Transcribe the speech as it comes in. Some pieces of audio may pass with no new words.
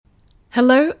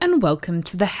Hello and welcome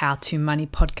to the How to Money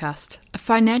podcast, a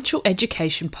financial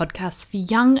education podcast for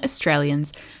young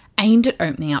Australians aimed at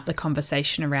opening up the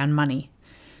conversation around money.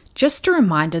 Just a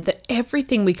reminder that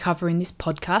everything we cover in this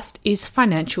podcast is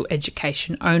financial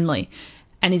education only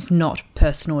and is not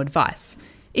personal advice.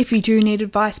 If you do need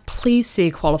advice, please see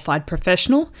a qualified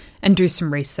professional and do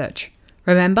some research.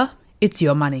 Remember, it's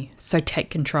your money, so take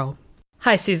control.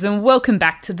 Hi Susan, welcome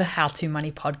back to the How to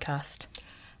Money podcast.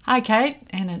 Hi Kate,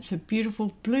 and it's a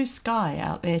beautiful blue sky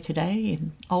out there today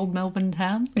in old Melbourne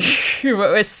town.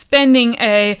 We're spending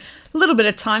a little bit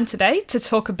of time today to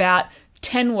talk about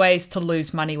 10 ways to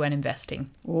lose money when investing.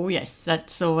 Oh yes,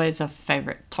 that's always a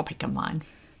favourite topic of mine.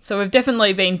 So we've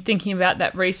definitely been thinking about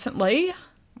that recently.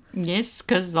 Yes,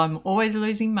 because I'm always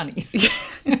losing money.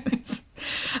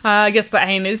 I guess the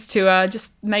aim is to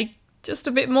just make just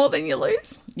a bit more than you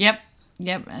lose.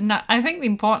 Yep, and I think the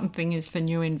important thing is for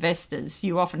new investors,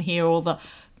 you often hear all the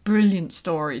brilliant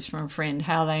stories from a friend,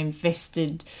 how they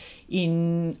invested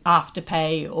in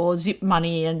Afterpay or Zip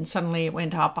Money and suddenly it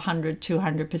went up 100,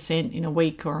 200% in a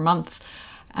week or a month.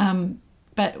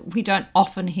 But we don't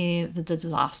often hear the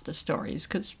disaster stories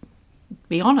because, to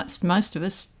be honest, most of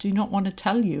us do not want to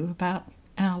tell you about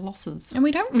our losses. And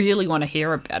we don't really want to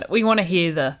hear about it. We want to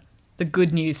hear the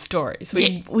good news stories.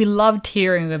 We loved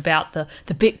hearing about the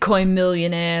Bitcoin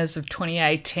millionaires of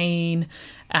 2018,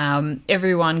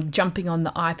 everyone jumping on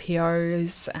the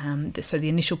IPOs, so the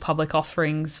initial public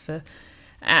offerings for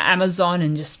Amazon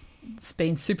and just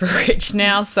being super rich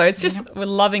now. So it's just, we're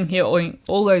loving hearing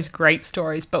all those great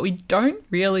stories, but we don't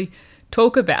really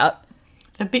talk about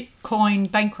the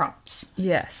Bitcoin bankrupts.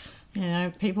 Yes. You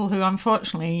know, people who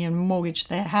unfortunately mortgage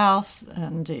their house,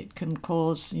 and it can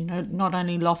cause, not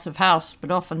only loss of house,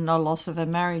 but often no loss of a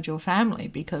marriage or family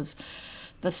because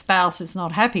the spouse is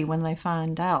not happy when they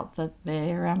find out that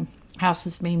their house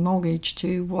has been mortgaged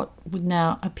to what would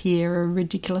now appear a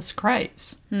ridiculous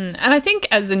craze. And I think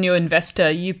as a new investor,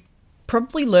 you're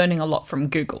probably learning a lot from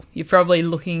Google. You're probably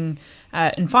looking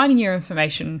and finding your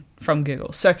information from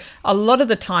Google. So a lot of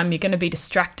the time you're going to be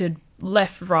distracted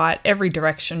left, right, every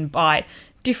direction by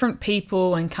different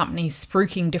people and companies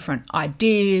spruiking different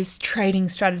ideas, trading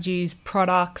strategies,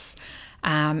 products,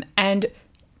 and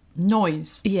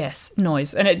noise. Yes,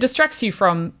 noise. And it distracts you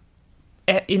from,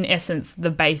 in essence,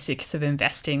 the basics of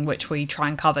investing, which we try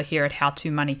and cover here at How to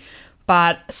Money.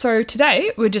 But so today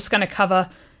we're just going to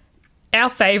cover our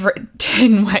favourite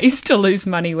 10 ways to lose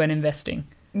money when investing.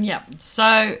 Yeah,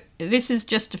 so this is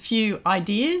just a few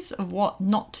ideas of what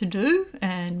not to do,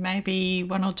 and maybe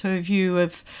one or two of you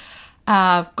have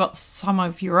got some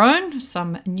of your own,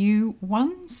 some new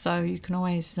ones, so you can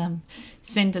always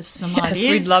send us some ideas. Yes,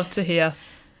 we'd love to hear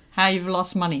how you've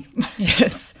lost money.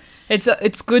 Yes,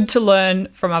 it's good to learn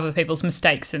from other people's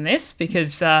mistakes in this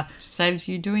because saves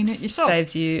you doing it yourself.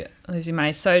 Saves you losing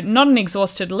money. So not an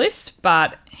exhausted list,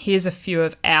 but here's a few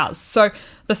of ours. So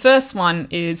the first one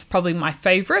is probably my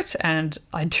favourite, and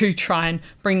I do try and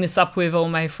bring this up with all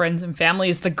my friends and family,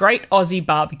 is the great Aussie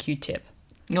barbecue tip.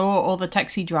 Or the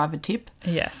taxi driver tip.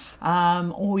 Yes.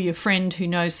 Or your friend who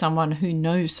knows someone who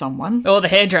knows someone. Or the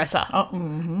hairdresser. Oh,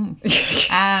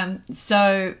 mm-hmm.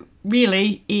 So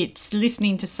really, it's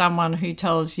listening to someone who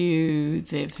tells you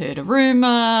they've heard a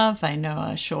rumour, they know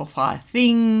a surefire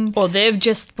thing. Or they've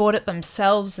just bought it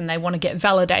themselves and they want to get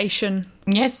validation.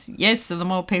 Yes. So the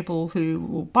more people who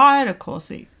will buy it, of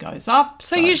course, it goes up.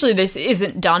 So usually this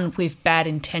isn't done with bad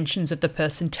intentions of the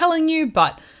person telling you,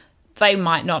 but they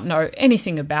might not know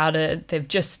anything about it. They've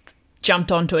just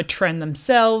jumped onto a trend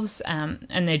themselves, and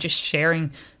they're just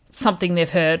sharing something they've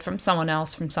heard from someone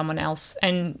else,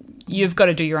 and you've got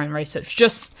to do your own research.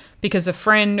 Just because a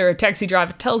friend or a taxi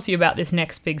driver tells you about this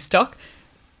next big stock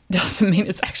doesn't mean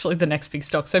it's actually the next big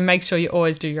stock. So make sure you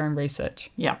always do your own research.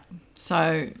 Yeah.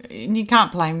 So you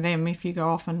can't blame them if you go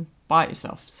off and buy it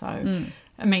yourself. So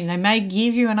I mean, they may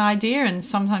give you an idea, and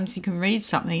sometimes you can read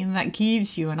something and that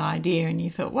gives you an idea and you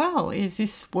thought, well, is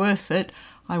this worth it?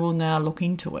 I will now look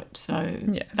into it. So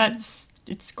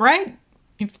it's great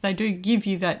if they do give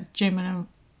you that gem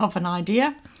of an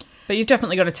idea. But you've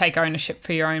definitely got to take ownership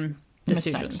for your own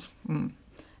decisions.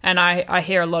 And I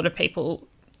hear a lot of people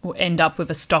will end up with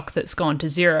a stock that's gone to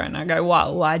zero, and I go,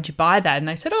 well, why'd you buy that? And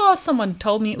they said, someone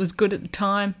told me it was good at the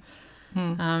time.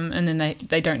 And then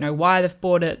they don't know why they've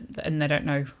bought it, and they don't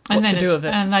know what to do with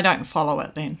it. And they don't follow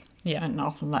it then. Yeah. And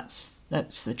often that's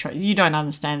the truth. You don't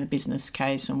understand the business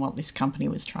case and what this company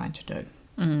was trying to do.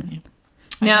 Yeah.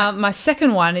 Now, my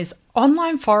second one is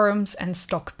online forums and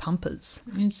stock pumpers.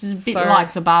 It's a bit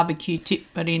like the barbecue tip,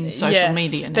 but in social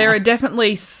media now. There are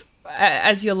definitely,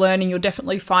 as you're learning, you'll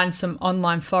definitely find some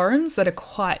online forums that are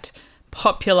quite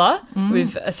popular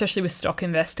with, especially with stock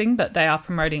investing, but they are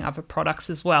promoting other products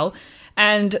as well.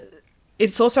 And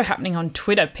it's also happening on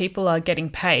Twitter. People are getting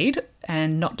paid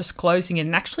and not disclosing it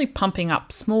and actually pumping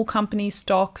up small company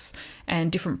stocks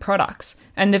and different products.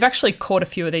 And they've actually caught a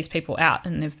few of these people out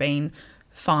and they've been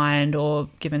fined or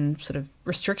given sort of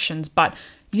restrictions. But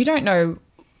you don't know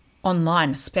online,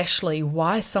 especially,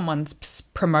 why someone's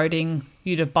promoting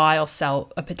you to buy or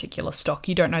sell a particular stock.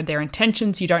 You don't know their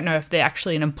intentions. You don't know if they're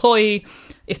actually an employee,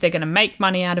 if they're going to make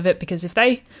money out of it. Because if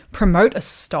they promote a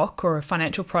stock or a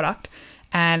financial product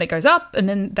and it goes up, and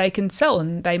then they can sell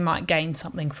and they might gain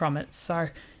something from it. So,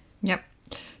 yep.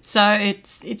 So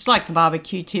it's like the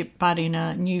barbecue tip, but in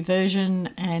a new version,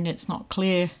 and it's not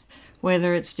clear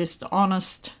whether it's just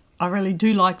honest, I really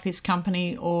do like this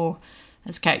company, or,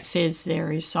 as Kate says,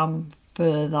 there is some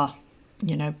further,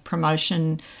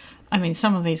 promotion. I mean,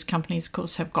 some of these companies, of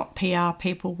course, have got PR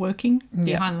people working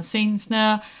behind the scenes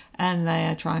now, and they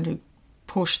are trying to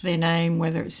push their name,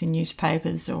 whether it's in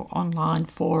newspapers or online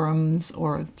forums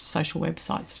or social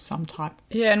websites of some type.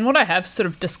 Yeah, and what I have sort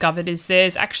of discovered is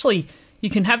there's actually, you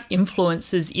can have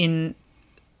influencers in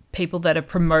people that are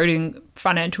promoting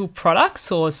financial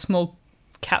products or small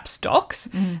cap stocks,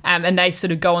 and they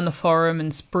sort of go on the forum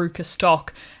and spruik a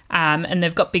stock, and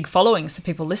they've got big followings, so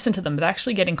people listen to them, but they're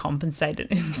actually getting compensated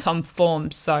in some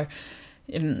form. So,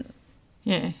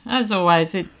 yeah, as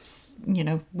always, it's,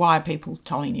 why are people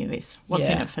telling you this? What's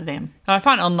in it for them? I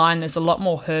find online there's a lot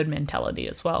more herd mentality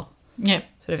as well. Yeah.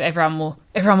 Sort of everyone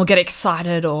will get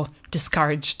excited or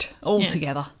discouraged all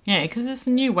together. Yeah, because it's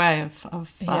a new way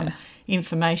of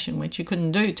information, which you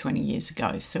couldn't do 20 years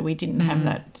ago. So we didn't have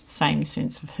that same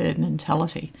sense of herd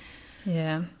mentality.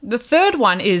 Yeah. The third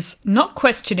one is not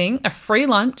questioning a free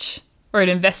lunch or an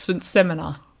investment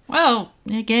seminar. Well,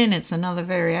 again, it's another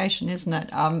variation, isn't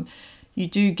it? You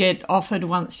do get offered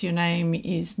once your name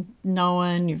is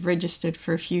known, you've registered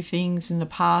for a few things in the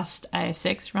past.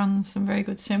 ASX runs some very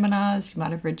good seminars. You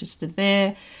might have registered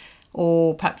there,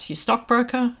 or perhaps your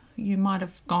stockbroker. You might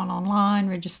have gone online,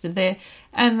 registered there,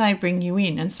 and they bring you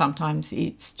in. And sometimes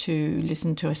it's to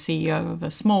listen to a CEO of a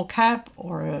small cap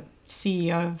or a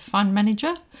CEO of a fund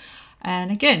manager.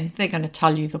 And again, they're going to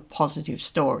tell you the positive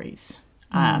stories.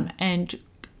 And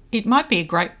it might be a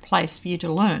great place for you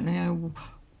to learn,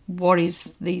 what is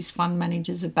these fund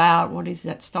managers about? What is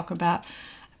that stock about?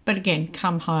 But again,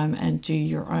 come home and do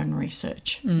your own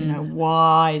research.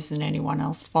 Why isn't anyone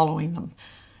else following them?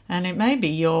 And it may be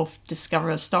you'll discover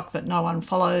a stock that no one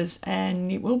follows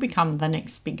and it will become the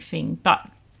next big thing. But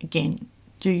again,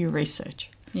 do your research.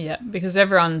 Yeah, because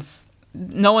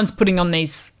no one's putting on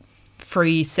these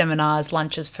free seminars,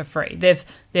 lunches for free.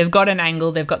 They've got an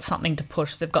angle, they've got something to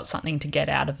push, they've got something to get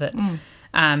out of it.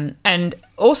 And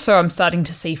also I'm starting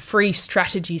to see free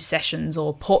strategy sessions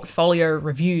or portfolio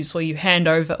reviews where you hand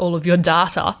over all of your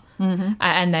data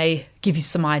and they give you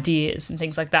some ideas and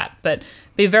things like that. But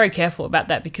be very careful about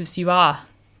that, because you are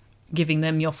giving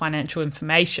them your financial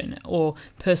information or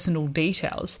personal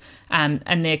details,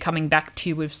 and they're coming back to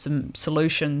you with some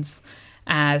solutions.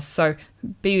 So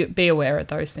be aware of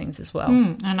those things as well.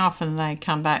 And often they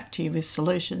come back to you with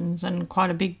solutions and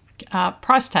quite a big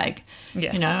price tag.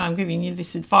 Yes. I'm giving you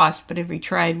this advice, but every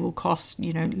trade will cost,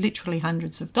 literally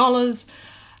hundreds of dollars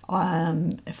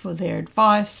for their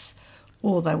advice,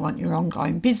 or they want your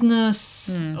ongoing business,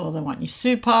 or they want your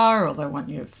super, or they want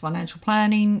your financial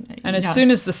planning. And as soon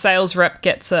as the sales rep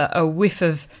gets a whiff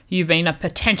of you being a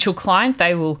potential client,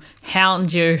 they will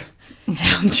hound you.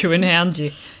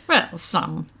 Well,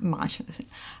 some might.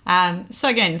 So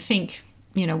again, think,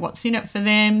 what's in it for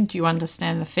them? Do you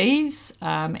understand the fees?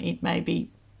 It may be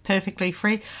perfectly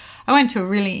free. I went to a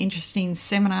really interesting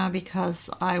seminar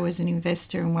because I was an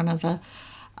investor in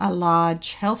a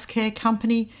large healthcare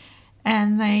company,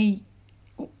 and I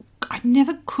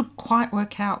never could quite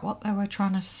work out what they were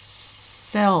trying to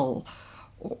sell.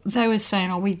 They were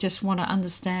saying, we just want to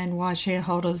understand why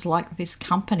shareholders like this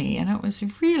company. And it was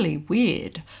really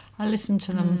weird. I listened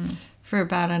to them for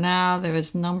about an hour. There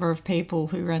was a number of people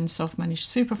who ran self-managed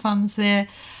super funds there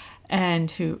and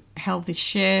who held this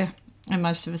share. And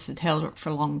most of us had held it for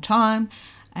a long time.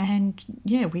 And,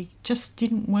 we just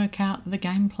didn't work out the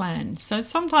game plan. So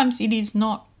sometimes it is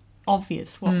not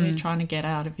obvious what they're trying to get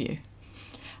out of you.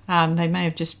 They may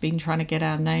have just been trying to get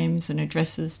our names and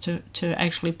addresses to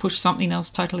actually push something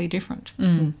else totally different.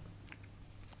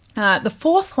 The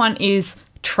fourth one is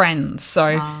trends.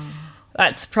 So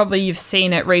that's probably, you've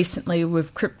seen it recently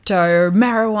with crypto,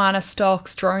 marijuana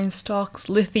stocks, drone stocks,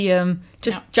 lithium,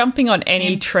 just jumping on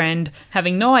any trend,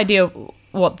 having no idea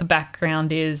what the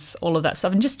background is, all of that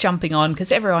stuff, and just jumping on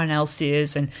because everyone else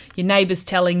is, and your neighbour's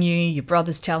telling you, your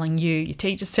brother's telling you, your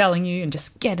teacher's telling you, and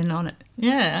just getting on it.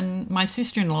 Yeah, and my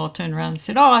sister-in-law turned around and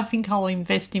said, I think I'll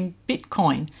invest in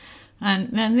Bitcoin. And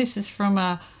then this is from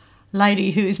a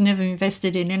lady who has never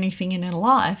invested in anything in her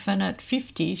life, and at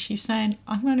 50 she's saying,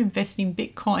 I'm going to invest in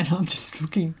Bitcoin. I'm just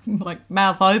looking like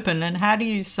mouth open. And how do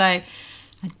you say,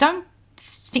 I don't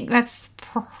think that's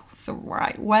the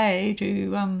right way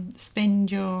to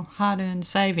spend your hard-earned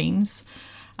savings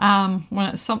when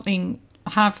it's something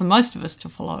hard for most of us to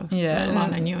follow, let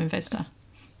alone a new investor.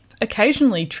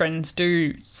 Occasionally trends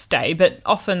do stay, but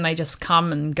often they just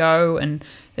come and go, and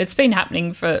it's been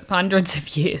happening for hundreds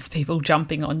of years, people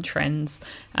jumping on trends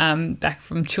back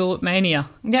from Tulip Mania.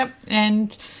 Yep,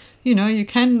 and you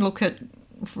can look at,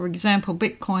 for example,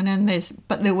 Bitcoin, and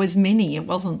there was many. It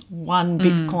wasn't one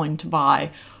Bitcoin to buy.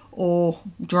 Or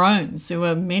drones. There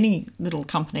were many little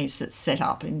companies that set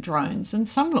up in drones, and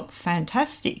some look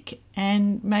fantastic,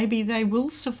 and maybe they will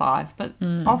survive, but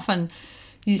often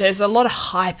there's a lot of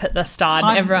hype at the start.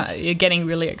 You're getting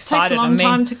really excited. It takes a long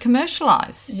time to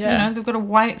commercialise. Yeah. They've got to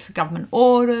wait for government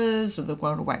orders, or they've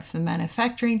got to wait for the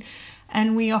manufacturing,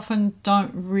 and we often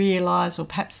don't realise, or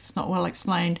perhaps it's not well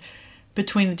explained,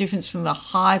 between the difference from the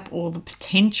hype or the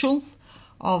potential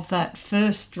of that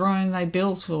first drone they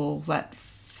built, or that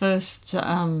first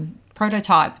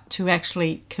prototype, to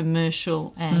actually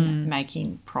commercial and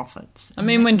making profits. I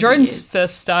mean, when drones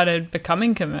first started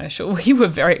becoming commercial, we were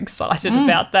very excited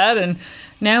about that, and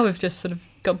now we've just sort of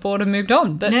got bored and moved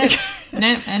on. But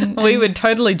and we were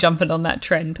totally jumping on that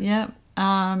trend. Yeah,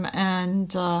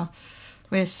 and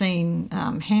we're seeing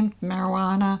hemp,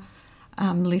 marijuana,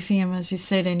 lithium, as you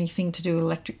said, anything to do with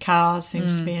electric cars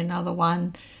seems to be another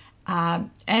one.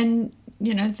 And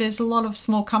there's a lot of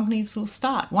small companies will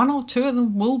start. One or two of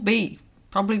them will be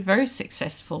probably very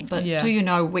successful, but do you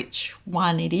know which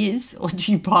one it is, or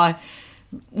do you buy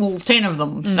 10 of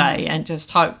them, say, and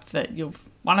just hope that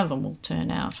one of them will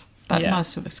turn out? But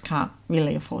most of us can't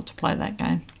really afford to play that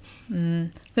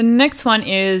game. The next one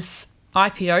is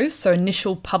IPOs, so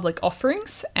initial public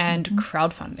offerings, and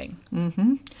crowdfunding.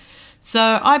 Mm-hmm.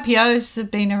 So IPOs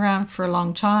have been around for a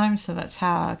long time, so that's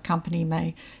how a company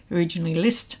may originally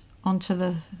list onto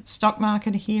the stock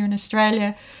market here in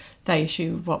Australia. They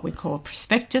issue what we call a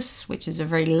prospectus, which is a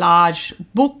very large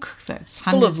book that's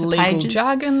hundreds full of of legal pages.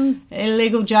 jargon.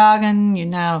 Legal jargon. You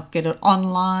now get it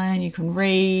online. You can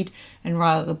read, and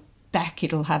right at the back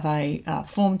it'll have a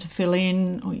form to fill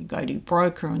in, or you go to your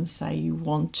broker and say you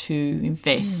want to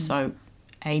invest. So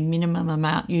a minimum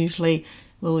amount usually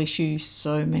will issue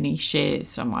so many shares.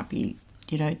 So it might be,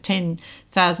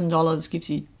 $10,000 gives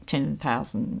you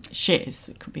 10,000 shares.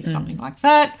 It could be something like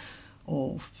that,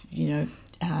 or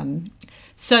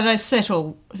so they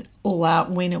settle all out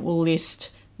when it will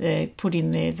list. They put in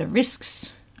there the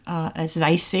risks as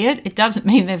they see it. It doesn't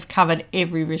mean they've covered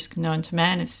every risk known to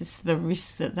man. It's just the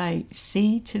risks that they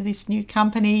see to this new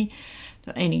company.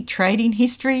 Any trading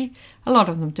history. A lot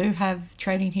of them do have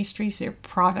trading histories. They're a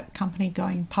private company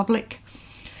going public.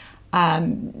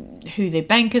 Who their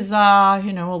bankers are,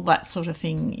 all that sort of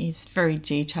thing is very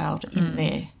detailed in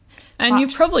there. And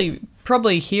you're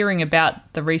probably hearing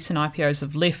about the recent IPOs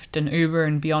of Lyft and Uber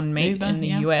and Beyond Meat in the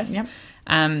US. Yep.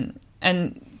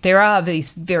 And there are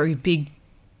these very big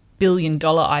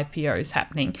billion-dollar IPOs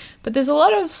happening, but there's a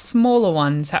lot of smaller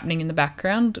ones happening in the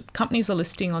background. Companies are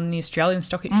listing on the Australian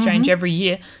Stock Exchange every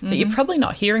year that you're probably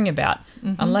not hearing about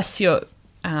unless you're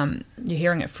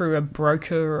hearing it through a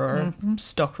broker or a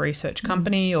stock research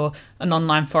company or an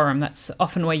online forum. That's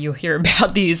often where you'll hear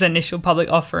about these initial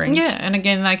public offerings. Yeah, and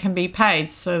again, they can be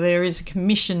paid. So there is a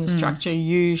commission structure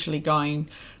usually going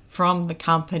from the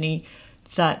company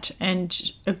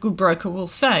and a good broker will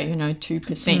say,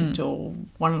 2% or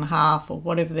 1.5% or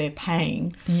whatever they're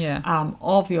paying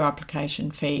of your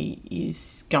application fee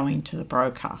is going to the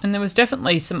broker. And there was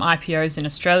definitely some IPOs in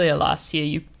Australia last year.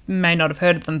 You may not have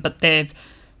heard of them, but they've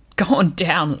gone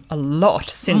down a lot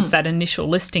since that initial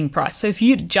listing price. So if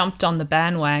you'd jumped on the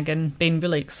bandwagon, been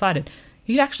really excited,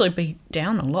 you'd actually be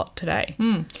down a lot today.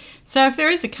 So if there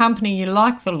is a company you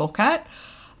like the look at,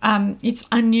 it's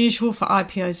unusual for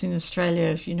IPOs in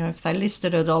Australia, if they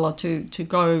listed $1 to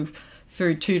go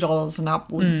through $2 and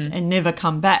upwards and never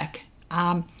come back.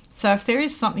 So if there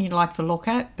is something you like the look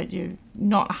at, but you're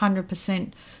not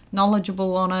 100%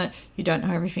 knowledgeable on it, you don't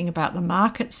know everything about the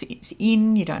markets it's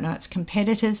in, you don't know its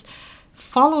competitors,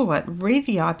 follow it, read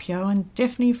the IPO, and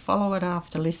definitely follow it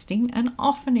after listing. And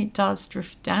often it does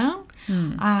drift down,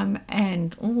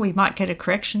 and we might get a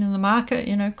correction in the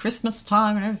market, Christmas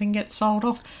time and everything gets sold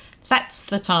off. That's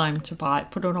the time to buy it.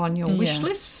 Put it on your wish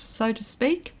list, so to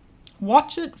speak.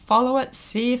 watch it, follow it,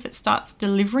 see if it starts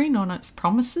delivering on its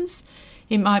promises.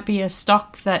 It might be a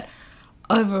stock that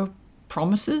over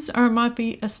promises, or it might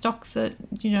be a stock that,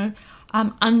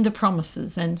 under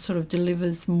promises and sort of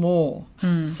delivers more.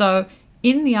 So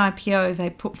in the IPO, they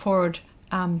put forward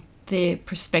their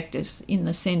prospectus in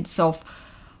the sense of,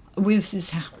 this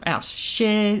is our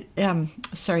share,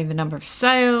 the number of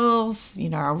sales,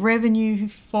 our revenue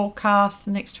forecast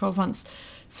the next 12 months.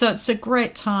 So it's a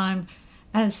great time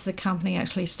as the company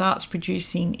actually starts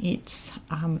producing its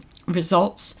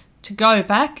results to go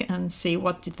back and see,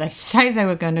 what did they say they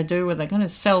were going to do? Were they going to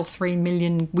sell 3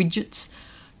 million widgets?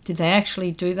 Did they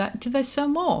actually do that? Did they sell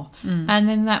more? And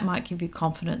then that might give you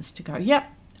confidence to go,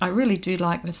 yep, I really do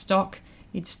like the stock.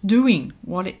 It's doing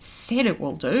what it said it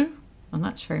will do, and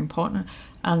that's very important.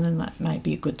 And then that may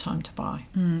be a good time to buy.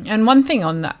 And one thing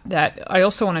on that I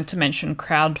also wanted to mention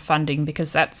crowdfunding,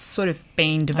 because that's sort of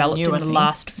been developed in the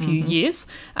last few years,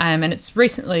 and it's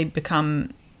recently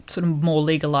become sort of more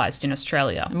legalised in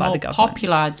Australia by the government. More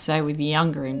popular, I'd say, with the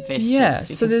younger investors. Yeah,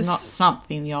 because so it's not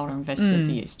something the older investors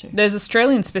are used to. There's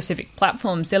Australian-specific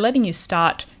platforms. They're letting you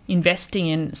start investing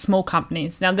in small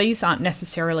companies. Now, these aren't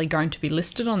necessarily going to be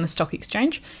listed on the stock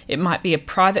exchange. It might be a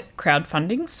private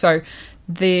crowdfunding. So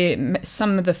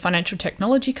some of the financial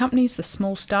technology companies, the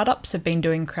small startups, have been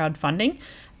doing crowdfunding.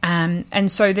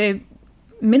 And so their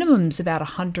minimum's about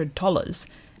 $100.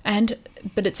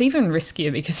 But it's even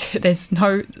riskier because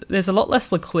there's a lot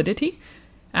less liquidity.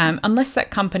 Unless that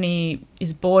company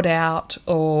is bought out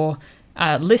or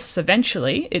lists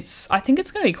eventually, I think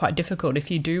it's going to be quite difficult if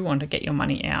you do want to get your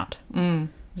money out. No,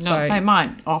 they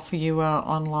might offer you an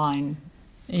online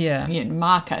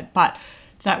market, but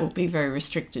that will be very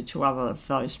restricted to other of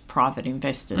those private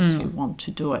investors who want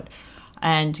to do it.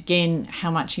 And again,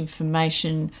 how much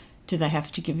information do they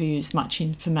have to give you? As much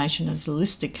information as a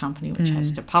listed company, which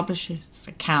has to publish its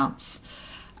accounts.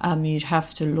 You'd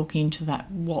have to look into that.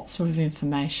 What sort of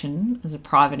information as a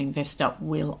private investor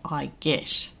will I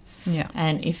get? Yeah.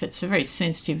 And if it's a very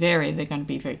sensitive area, they're going to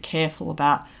be very careful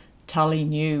about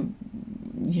telling you,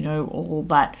 all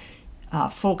that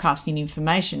forecasting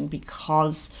information,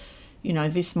 because,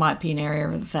 this might be an area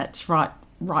that's right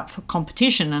for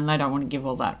competition, and they don't want to give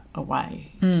all that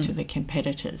away to the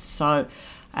competitors. So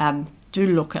do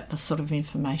look at the sort of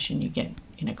information you get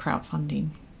in a crowdfunding.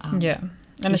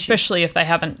 And especially if they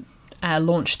haven't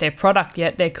launched their product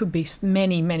yet, there could be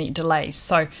many, many delays.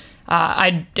 So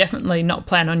I definitely not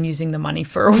plan on using the money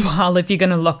for a while if you're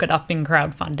going to lock it up in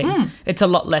crowdfunding. It's a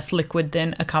lot less liquid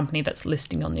than a company that's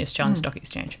listing on the Australian Stock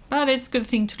Exchange. But it's a good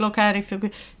thing to look at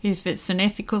if it's an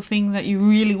ethical thing that you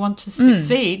really want to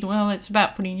succeed. Well, it's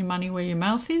about putting your money where your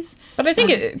mouth is. But I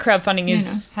think crowdfunding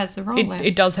has the role there.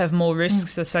 It does have more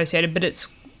risks associated, but it's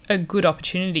a good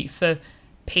opportunity for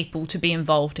people to be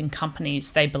involved in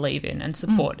companies they believe in and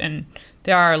support. And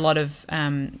there are a lot of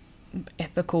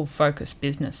ethical focused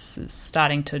businesses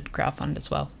starting to crowdfund as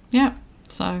well. Yeah,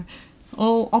 so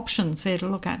all options there to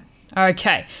look at.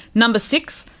 Okay, number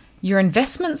 6, your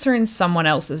investments are in someone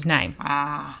else's name.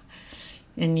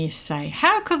 And you say,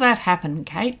 how could that happen,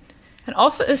 Kate?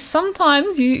 And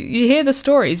sometimes you hear the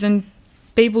stories and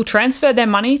people transfer their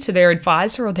money to their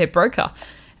advisor or their broker,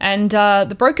 and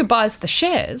the broker buys the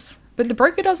shares, but the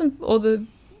broker doesn't, or the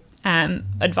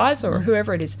advisor or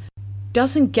whoever it is,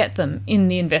 doesn't get them in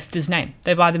the investor's name.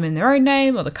 They buy them in their own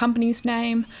name or the company's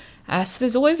name. So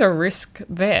there's always a risk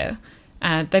there.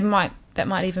 That might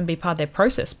even be part of their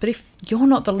process. But if you're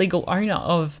not the legal owner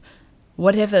of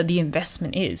whatever the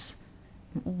investment is,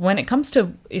 when it comes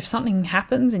to if something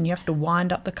happens and you have to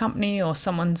wind up the company or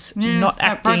someone's not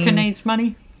acting, broker needs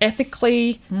money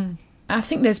ethically. I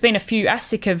think there's been a few,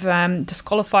 ASIC have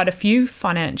disqualified a few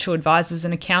financial advisors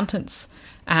and accountants,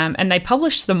 and they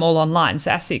published them all online.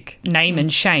 So ASIC name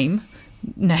and shame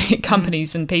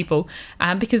companies and people,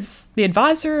 because the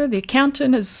advisor, the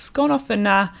accountant, has gone off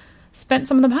and spent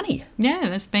some of the money. Yeah,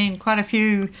 there's been quite a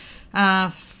few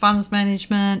funds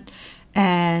management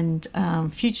and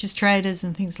futures traders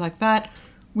and things like that,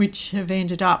 which have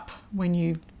ended up, when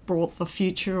you bought the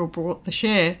future or bought the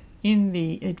share in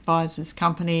the advisor's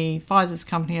company. Advisor's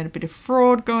company had a bit of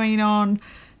fraud going on.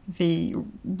 The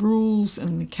rules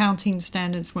and the accounting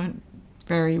standards weren't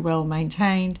very well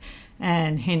maintained,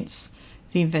 and hence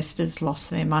the investors lost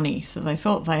their money. So they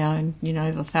thought they owned, the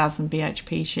 1,000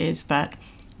 BHP shares, but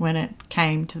when it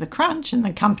came to the crunch and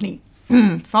the company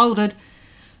folded,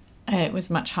 it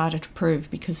was much harder to prove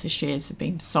because the shares had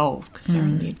been sold because they're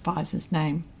in the advisor's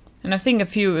name. And I think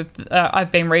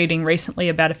I've been reading recently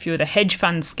about a few of the hedge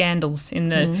fund scandals in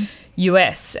the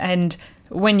US. And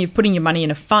when you're putting your money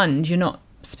in a fund, you're not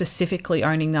specifically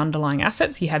owning the underlying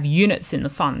assets. You have units in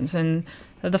the funds, and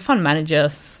the fund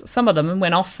managers, some of them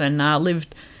went off and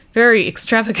lived very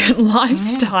extravagant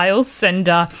lifestyles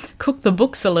and cooked the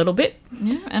books a little bit.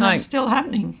 Yeah, and it's still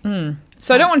happening.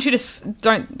 So I don't want you to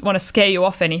don't want to scare you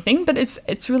off anything, but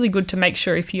it's really good to make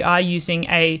sure if you are using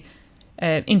a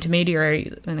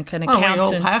intermediary, an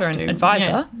accountant or an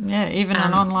advisor. Yeah, even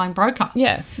an online broker.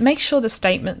 Yeah, make sure the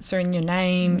statements are in your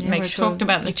name. Yeah, make we sure talked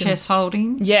about the CHESS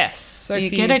holdings. Yes. So you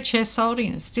get a CHESS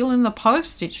holding, it's still in the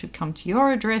post, it should come to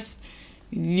your address,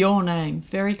 your name,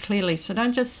 very clearly. So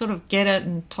don't just sort of get it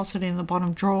and toss it in the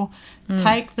bottom drawer.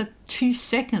 Take the 2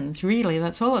 seconds, really.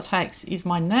 That's all it takes, is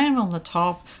my name on the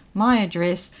top, my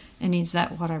address, and is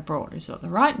that what I brought? Is it the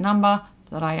right number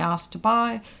that I asked to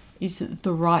buy? Is it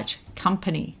the right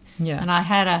company? Yeah. And I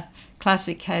had a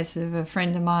classic case of a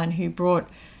friend of mine who brought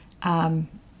a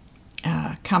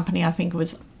company, I think it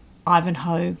was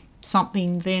Ivanhoe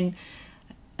something. Then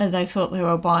they thought they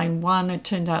were buying one. It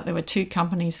turned out there were two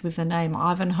companies with the name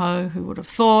Ivanhoe. Who would have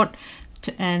thought?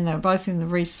 And they were both in the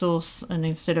resource, and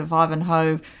instead of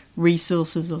Ivanhoe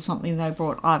Resources or something, they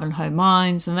brought Ivanhoe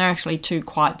Mines, and they're actually two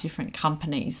quite different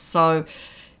companies. So,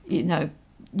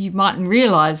 you mightn't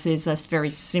realise there's a very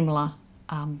similar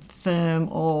firm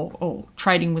or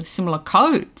trading with similar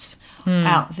codes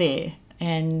out there.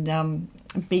 And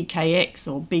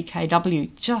BKX or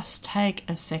BKW, just take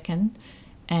a second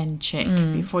and check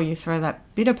before you throw that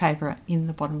bit of paper in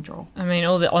the bottom drawer. I mean,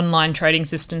 all the online trading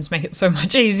systems make it so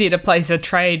much easier to place a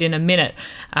trade in a minute,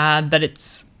 but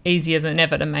it's easier than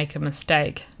ever to make a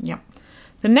mistake. Yep.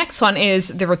 The next one is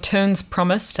the returns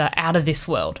promised are out of this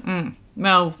world.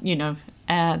 Well,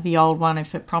 the old one,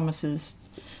 if it promises,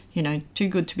 too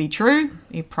good to be true,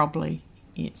 it probably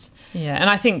is. Yeah, and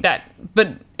I think that,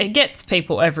 but it gets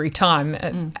people every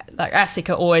time. Like ASIC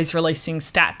are always releasing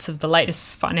stats of the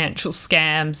latest financial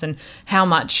scams and how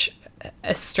much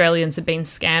Australians have been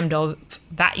scammed of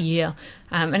that year.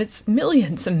 And it's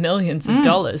millions and millions of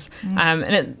dollars. And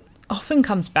it often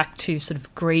comes back to sort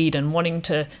of greed and wanting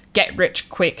to get rich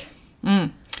quick.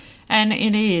 And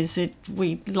it is.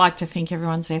 We like to think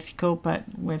everyone's ethical, but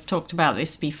we've talked about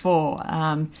this before.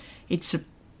 It's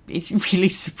really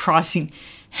surprising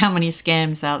how many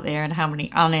scams out there and how many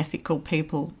unethical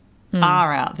people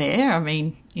are out there. I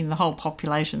mean, in the whole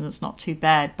population, it's not too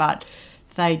bad, but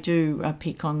they do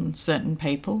pick on certain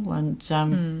people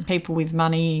and people with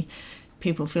money,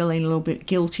 people feeling a little bit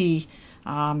guilty.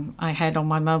 I had on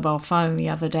my mobile phone the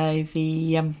other day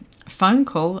the phone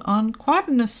call on quite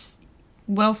a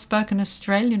well-spoken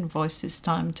Australian voice this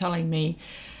time telling me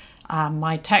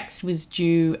my tax was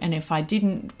due, and if I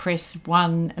didn't press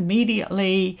 1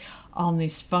 immediately on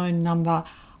this phone number,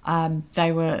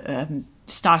 they were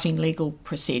starting legal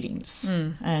proceedings.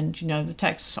 And, the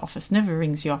tax office never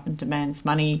rings you up and demands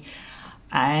money.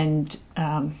 And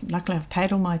luckily I've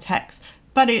paid all my tax.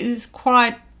 But it is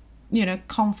quite,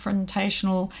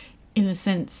 confrontational in the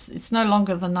sense it's no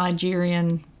longer the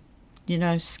Nigerian,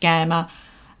 scammer.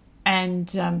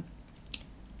 And,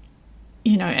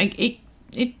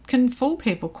 it can fool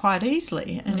people quite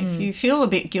easily. And if you feel a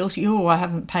bit guilty, I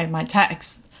haven't paid my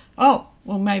tax. Oh,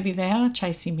 well, maybe they are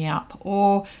chasing me up.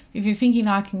 Or if you're thinking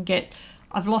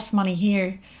I've lost money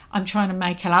here, I'm trying to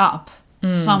make it up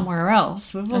somewhere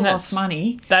else. We've all lost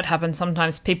money. That happens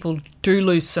sometimes. People do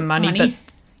lose some money. But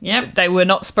Yep. they were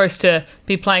not supposed to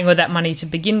be playing with that money to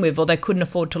begin with, or they couldn't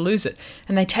afford to lose it.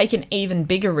 And they take an even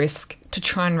bigger risk to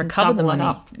try and recover the money.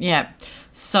 Up. Yeah.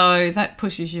 So that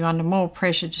pushes you under more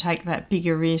pressure to take that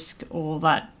bigger risk, or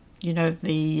that,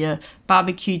 the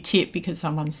barbecue tip because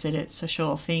someone said it's a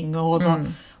sure thing, or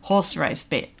the horse race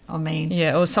bet. I mean.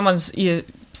 Yeah, or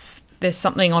there's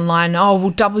something online,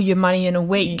 we'll double your money in a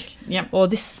week. Yep. Or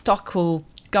this stock will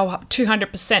go up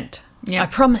 200%. Yep. I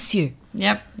promise you.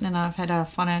 Yep, and I've had a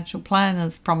financial planner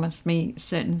that's promised me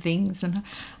certain things, and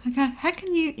I go, how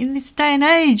can you, in this day and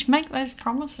age, make those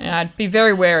promises? Yeah, I'd be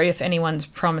very wary if anyone's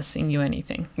promising you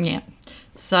anything. Yeah,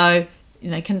 so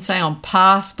they can say on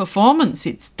past performance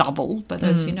it's double, but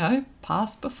as you know,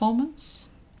 past performance.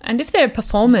 And if their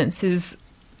performance is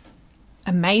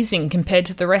amazing compared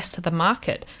to the rest of the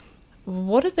market,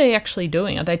 what are they actually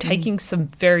doing? Are they taking some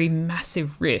very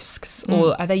massive risks,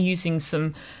 or are they using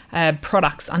some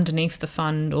products underneath the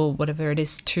fund or whatever it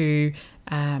is to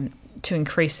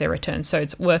increase their return? So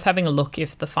it's worth having a look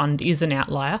if the fund is an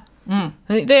outlier.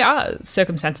 There are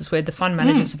circumstances where the fund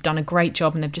managers have done a great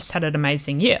job and they've just had an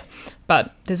amazing year,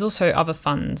 but there's also other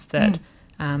funds that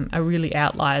are really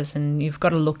outliers, and you've got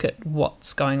to look at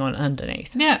what's going on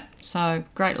underneath. Yeah, so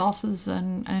great losses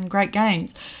and great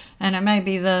gains. And it may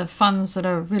be the funds that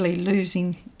are really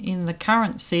losing in the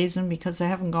current season because they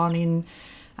haven't gone in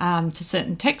to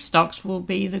certain tech stocks will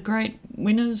be the great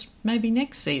winners maybe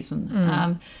next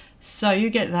season. So you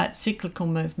get that cyclical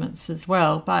movements as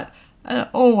well. But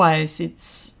always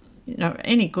it's,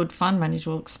 any good fund manager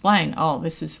will explain,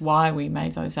 this is why we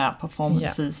made those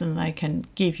outperformances, and they can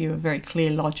give you a very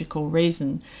clear, logical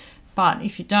reason. But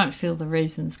if you don't feel the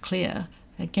reason's clear,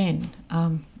 again,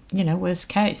 worst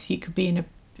case, you could be in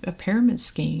a pyramid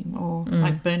scheme or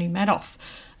like Bernie Madoff,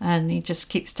 and he just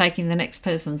keeps taking the next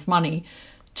person's money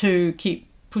to keep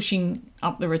pushing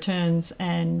up the returns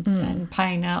and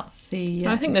paying out the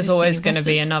I think there's always going to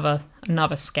be another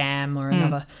scam or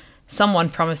another someone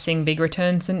promising big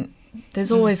returns, and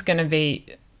there's always going to be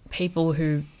people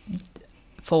who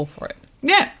fall for it.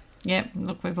 Yeah,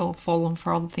 look, we've all fallen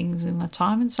for other things in the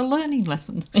time. It's a learning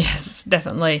lesson. Yes,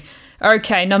 definitely.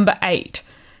 Okay, number 8.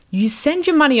 You send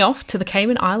your money off to the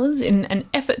Cayman Islands in an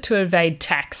effort to evade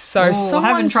tax. So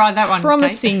someone's tried that one,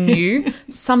 promising you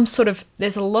some sort of...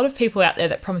 There's a lot of people out there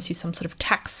that promise you some sort of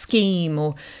tax scheme,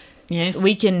 or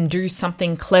we can do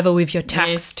something clever with your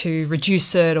tax to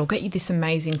reduce it, or get you this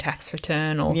amazing tax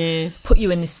return, or put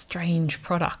you in this strange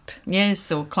product.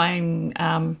 Yes, or claim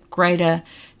greater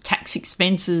tax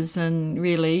expenses, and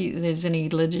really there's any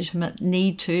legitimate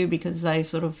need to, because they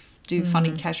sort of do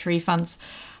funny cash refunds.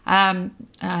 I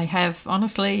have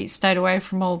honestly stayed away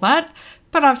from all that,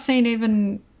 but I've seen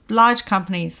even large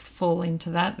companies fall into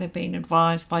that. They've been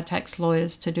advised by tax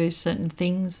lawyers to do certain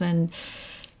things, and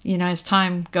as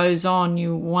time goes on,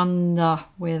 you wonder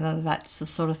whether that's the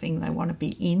sort of thing they want to be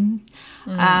in.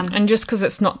 And just because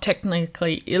it's not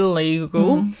technically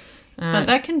illegal... But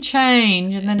that can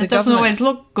change, and then it doesn't always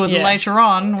look good later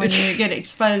on when you get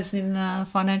exposed in the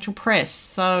financial press.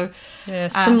 So,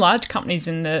 some large companies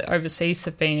in the overseas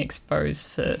have been exposed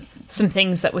for some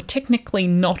things that were technically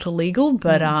not illegal,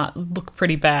 but look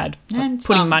pretty bad, like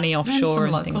putting money offshore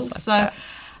and things like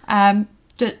that.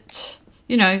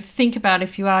 Think about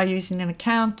if you are using an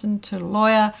accountant or a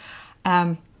lawyer,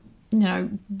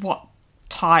 what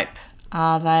type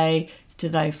are they? Do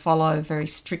they follow very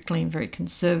strictly and very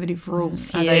conservative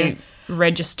rules here? Are they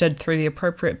registered through the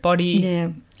appropriate body? Yeah.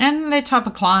 And their type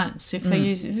of clients. If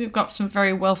if you've got some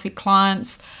very wealthy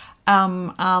clients,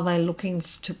 are they looking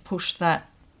to push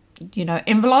that,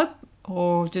 envelope?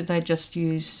 Or do they just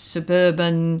use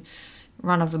suburban,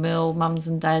 run-of-the-mill mums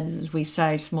and dads, as we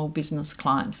say, small business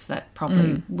clients that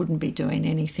probably wouldn't be doing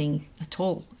anything at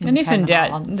all? And if in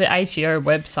doubt, the ATO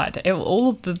website, all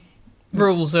of the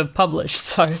rules are published,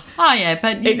 so but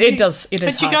it is but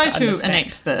hard you go to understand. an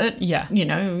expert,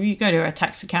 you go to a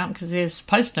tax accountant because they're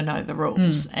supposed to know the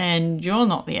rules, and you're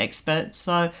not the expert,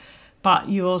 so but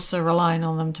you're also relying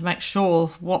on them to make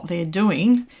sure what they're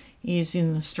doing is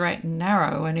in the straight and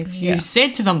narrow. And if you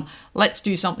said to them, let's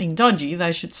do something dodgy,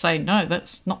 they should say, no,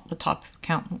 that's not the type of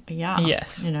accountant we are.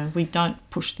 Yes. We don't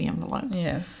push the envelope.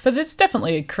 Yeah. But there's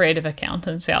definitely creative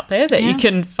accountants out there that you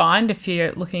can find if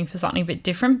you're looking for something a bit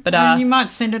different. But and you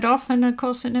might send it off, and of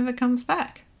course it never comes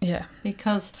back. Yeah.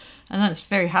 And that's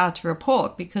very hard to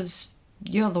report, because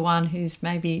you're the one who's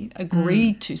maybe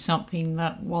agreed to something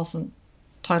that wasn't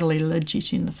totally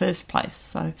legit in the first place.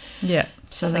 So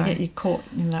they get you caught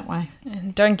in that way.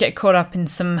 And don't get caught up in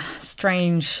some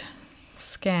strange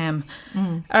scam.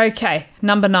 Okay,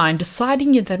 number 9,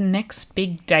 deciding you're the next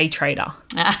big day trader.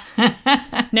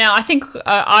 Now, I think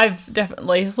I've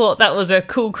definitely thought that was a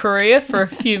cool career for a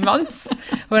few months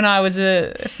when I was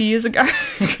a few years ago.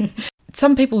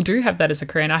 Some people do have that as a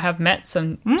career, and I have met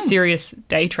some serious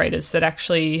day traders that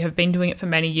actually have been doing it for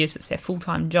many years. It's their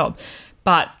full-time job.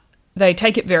 But they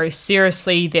take it very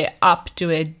seriously. They're up to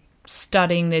it,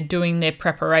 studying. They're doing their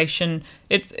preparation.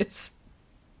 It's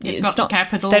not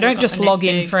capital. They don't just log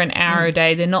in for an hour a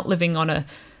day. They're not living on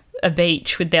a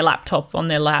beach with their laptop on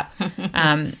their lap.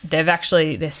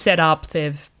 They're set up.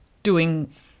 They're doing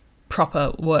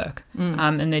proper work,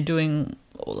 and they're doing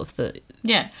all of the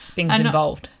things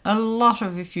involved. A lot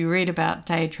of, if you read about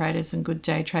day traders and good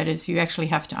day traders, you actually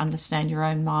have to understand your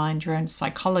own mind, your own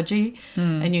psychology,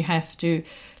 and you have to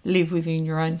live within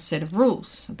your own set of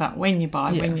rules about when you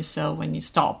buy, when you sell, when you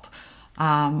stop,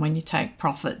 when you take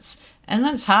profits. And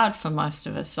that's hard for most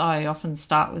of us. I often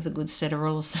start with a good set of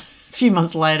rules. A few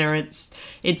months later,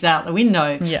 it's out the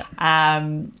window. Yeah.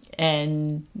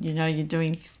 And, you're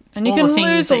doing... And you can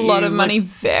lose a lot of money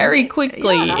very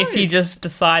quickly if you just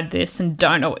decide this and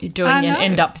don't know what you're doing and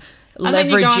end up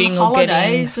leveraging or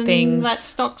getting things. And that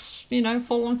stock's,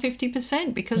 fallen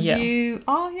 50% because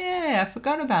I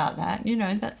forgot about that,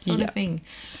 that sort of thing.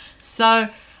 So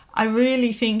I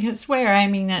really think it's we're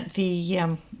aiming at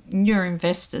the newer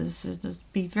investors. It'd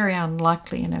be very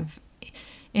unlikely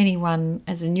anyone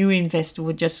as a new investor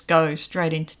would just go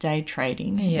straight into day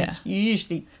trading. Yeah. You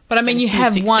usually, but I mean, you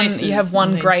have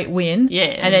one great win,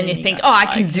 and then you think, go, I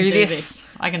can do this.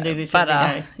 I can do this every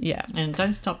day. Yeah. And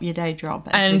don't stop your day job.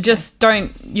 And just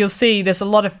you'll see there's a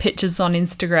lot of pictures on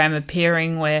Instagram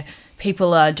appearing where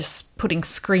people are just putting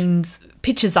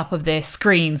pictures up of their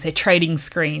screens, their trading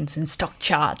screens and stock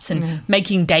charts, and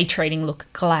making day trading look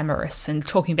glamorous and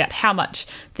talking about how much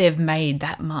they've made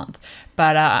that month.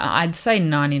 But I'd say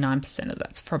 99% of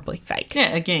that's probably fake.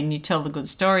 Yeah, again, you tell the good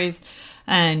stories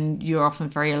and you're often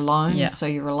very alone, so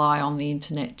you rely on the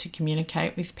internet to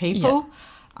communicate with people. Yeah.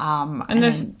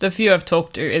 And the few I've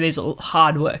talked to, it is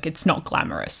hard work. It's not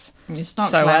glamorous. It's not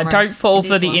so glamorous. Don't fall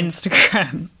for the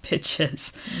Instagram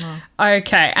pictures. No.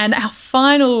 Okay, and our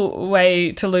final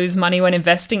way to lose money when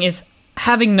investing is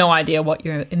having no idea what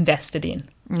you're invested in.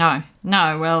 No.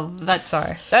 Well, that's...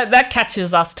 So that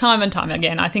catches us time and time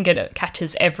again. I think it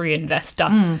catches every investor.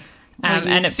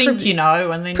 And it think you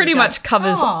know, and then pretty much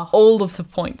covers all of the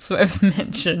points we've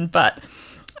mentioned, but...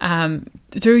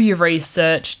 do your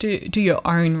research, do your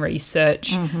own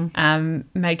research,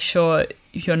 make sure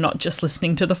you're not just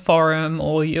listening to the forum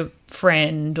or your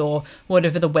friend or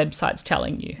whatever the website's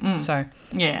telling you. So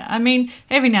yeah, I mean,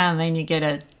 every now and then you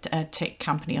get a tech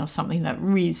company or something that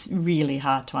is really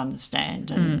hard to understand,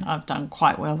 and I've done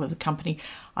quite well with a company.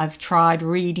 I've tried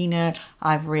reading it,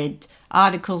 I've read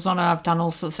articles on it, I've done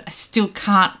all sorts. I still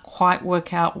can't quite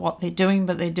work out what they're doing,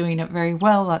 but they're doing it very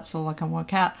well. That's all I can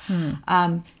work out.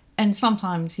 And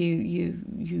sometimes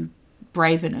you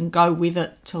brave it and go with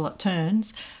it till it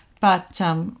turns. But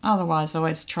otherwise, I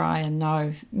always try and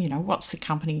know, what's the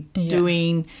company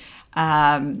doing,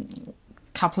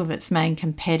 couple of its main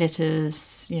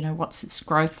competitors, what's its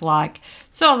growth like.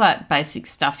 So all that basic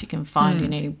stuff you can find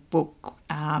in any book.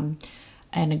 And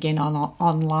again,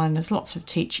 online, there's lots of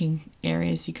teaching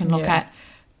areas you can look at.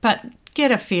 But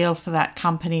get a feel for that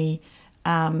company.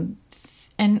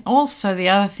 And also the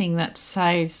other thing that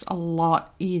saves a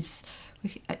lot is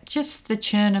just the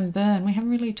churn and burn. We haven't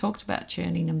really talked about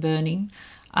churning and burning,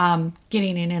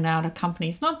 getting in and out of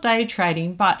companies, not day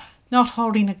trading, but not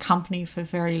holding a company for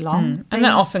very long. And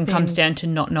that often comes down to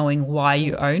not knowing why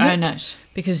you own it.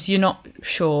 Because you're not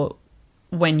sure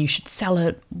when you should sell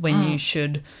it, when you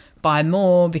should buy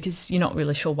more, because you're not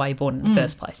really sure why you bought it in the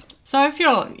first place. So if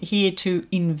you're here to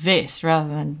invest rather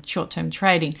than short-term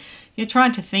trading, you're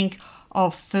trying to think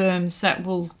of firms that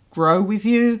will grow with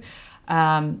you,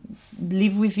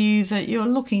 live with you, that you're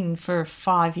looking for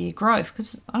 5-year growth,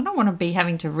 because I don't want to be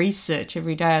having to research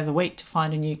every day of the week to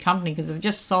find a new company because I've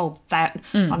just sold that.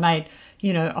 I made,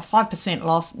 a 5%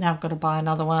 loss. Now I've got to buy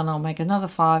another one. I'll make another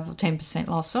 5 or 10%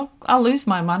 loss. So I'll lose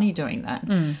my money doing that.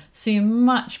 So you're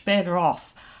much better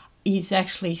off is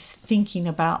actually thinking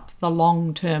about the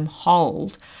long-term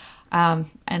hold. And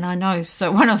I know,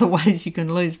 so one of the ways you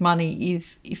can lose money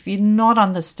is if you're not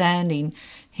understanding,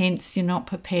 hence you're not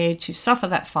prepared to suffer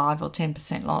that 5 or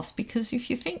 10% loss. Because if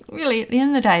you think, really, at the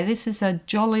end of the day, this is a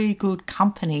jolly good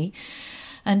company,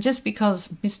 and just because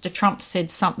Mr. Trump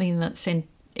said something that sent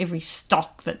every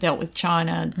stock that dealt with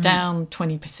China down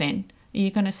 20%, are you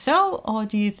going to sell, or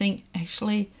do you think,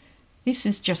 actually, this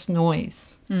is just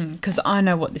noise? Because I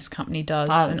know what this company does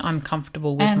and I'm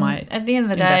comfortable with my at the end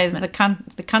of the investment. day,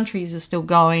 the countries are still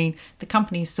going, the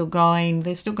company is still going,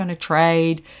 they're still going to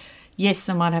trade. Yes,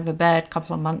 they might have a bad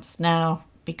couple of months now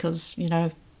because,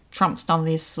 Trump's done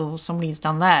this or somebody's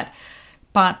done that.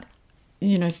 But,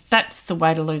 that's the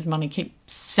way to lose money. Keep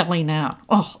selling out.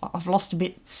 Oh, I've lost a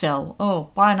bit, sell.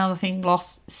 Oh, buy another thing,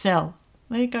 lost, sell.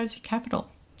 There goes your capital.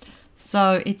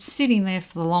 So it's sitting there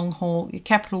for the long haul. Your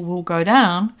capital will go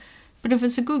down. But if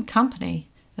it's a good company,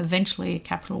 eventually your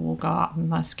capital will go up in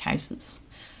most cases.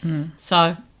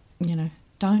 So,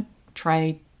 don't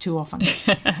trade too often.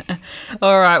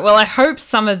 All right. Well, I hope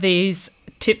some of these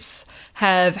tips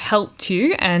have helped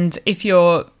you. And if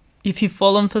you've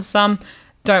fallen for some,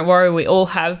 don't worry, we all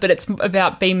have. But it's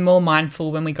about being more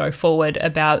mindful when we go forward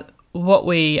about what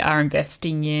we are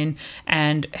investing in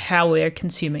and how we're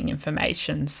consuming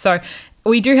information. So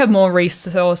we do have more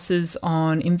resources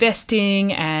on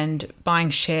investing and buying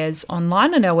shares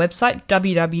online on our website,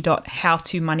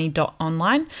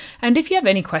 www.howtomoney.online. And if you have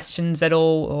any questions at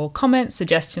all or comments,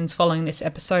 suggestions following this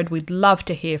episode, we'd love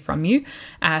to hear from you.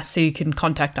 So you can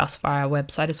contact us via our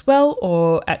website as well,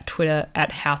 or at Twitter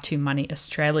at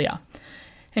HowToMoneyAustralia.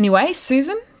 Anyway,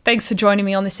 Susan, thanks for joining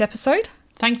me on this episode.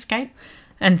 Thanks, Kate.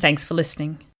 And thanks for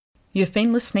listening. You've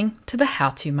been listening to the How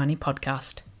to Money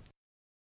podcast.